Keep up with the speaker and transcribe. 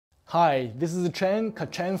Hi, this is Cheng,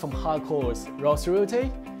 KA-CHENG from Hardcore's Ross Realty.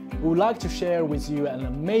 We would like to share with you an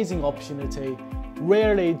amazing opportunity.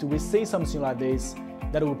 Rarely do we see something like this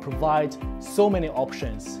that will provide so many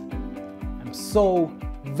options. I'm so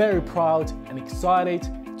very proud and excited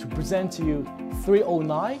to present to you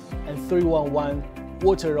 309 and 311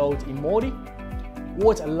 Water Road in Morley.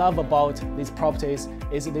 What I love about these properties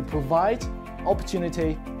is that they provide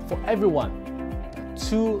opportunity for everyone.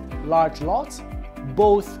 Two large lots,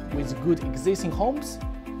 both with good existing homes,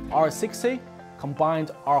 R60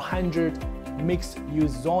 combined R100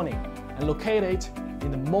 mixed-use zoning, and located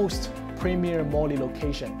in the most premier Morley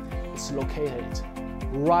location. It's located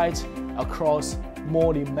right across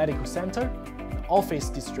Morley Medical Center, an office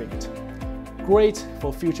district. Great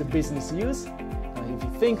for future business use. If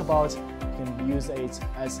you think about, you can use it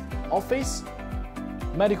as office,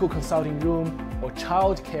 medical consulting room, or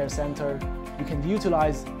child care center. You can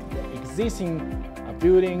utilize the existing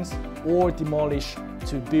buildings or demolish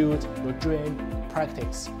to build your dream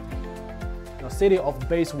practice. The City of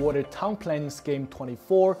Bayswater Town Planning Scheme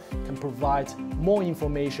 24 can provide more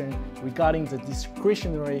information regarding the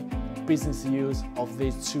discretionary business use of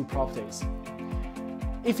these two properties.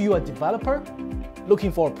 If you are a developer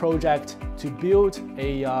looking for a project to build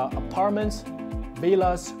apartments,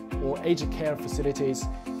 villas, or aged care facilities,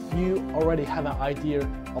 you already have an idea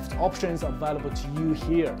of the options available to you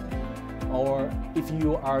here. Or if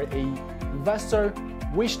you are an investor,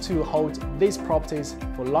 wish to hold these properties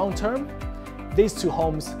for long term, these two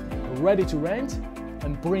homes are ready to rent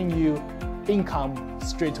and bring you income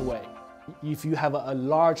straight away. If you have a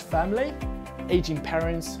large family, aging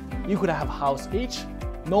parents, you could have a house each,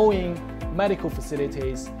 knowing medical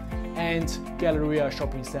facilities and Galleria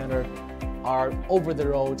shopping center are over the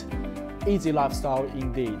road. Easy lifestyle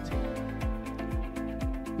indeed.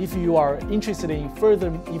 If you are interested in further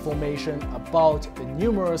information about the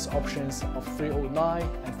numerous options of 309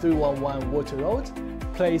 and 311 Water Road,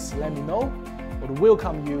 please let me know. I would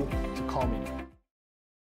welcome you to call me.